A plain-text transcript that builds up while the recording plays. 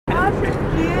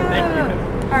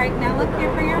right, now look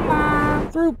here for your mom.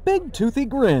 Through big toothy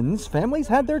grins, families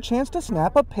had their chance to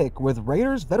snap a pic with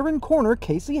Raiders veteran corner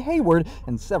Casey Hayward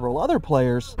and several other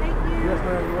players. Thank you. Yes,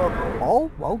 ma'am, you're welcome. All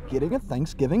while getting a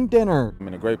Thanksgiving dinner. I'm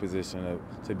in a great position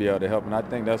to be able to help, and I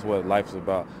think that's what life's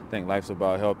about. I think life's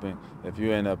about helping. If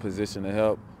you're in a position to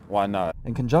help, why not?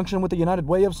 In conjunction with the United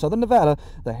Way of Southern Nevada,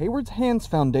 the Hayward's Hands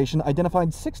Foundation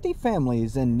identified 60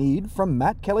 families in need from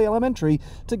Matt Kelly Elementary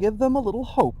to give them a little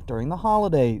hope during the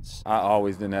holidays. I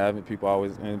always didn't have it.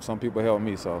 And some people helped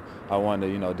me, so I wanted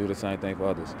to, do the same thing for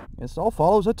others. This all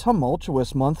follows a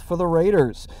tumultuous month for the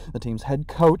Raiders. The team's head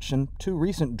coach and 2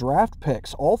 recent draft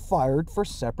picks all fired for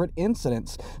separate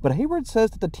incidents. But Hayward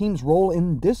says that the team's role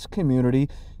in this community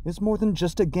is more than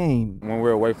just a game. When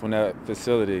we're away from that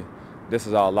facility, this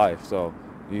is our life, so,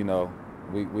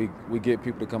 we get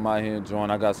people to come out here and join.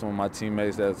 I got some of my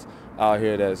teammates that's out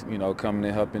here that's, coming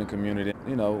and helping the community.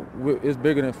 It's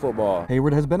bigger than football.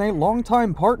 Hayward has been a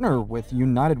longtime partner with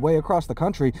United Way across the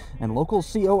country, and local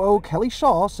COO Kelly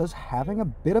Shaw says having a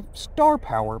bit of star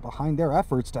power behind their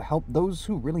efforts to help those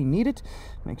who really need it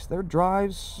makes their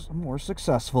drives more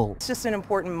successful. It's just an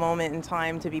important moment in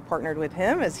time to be partnered with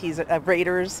him, as he's a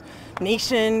Raiders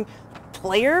Nation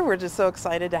player. We're just so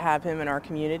excited to have him in our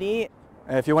community.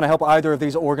 If you want to help either of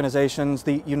these organizations,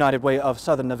 the United Way of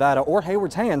Southern Nevada or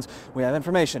Hayward's Hands, we have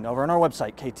information over on our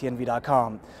website,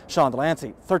 ktnv.com. Sean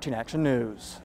Delancey, 13 Action News.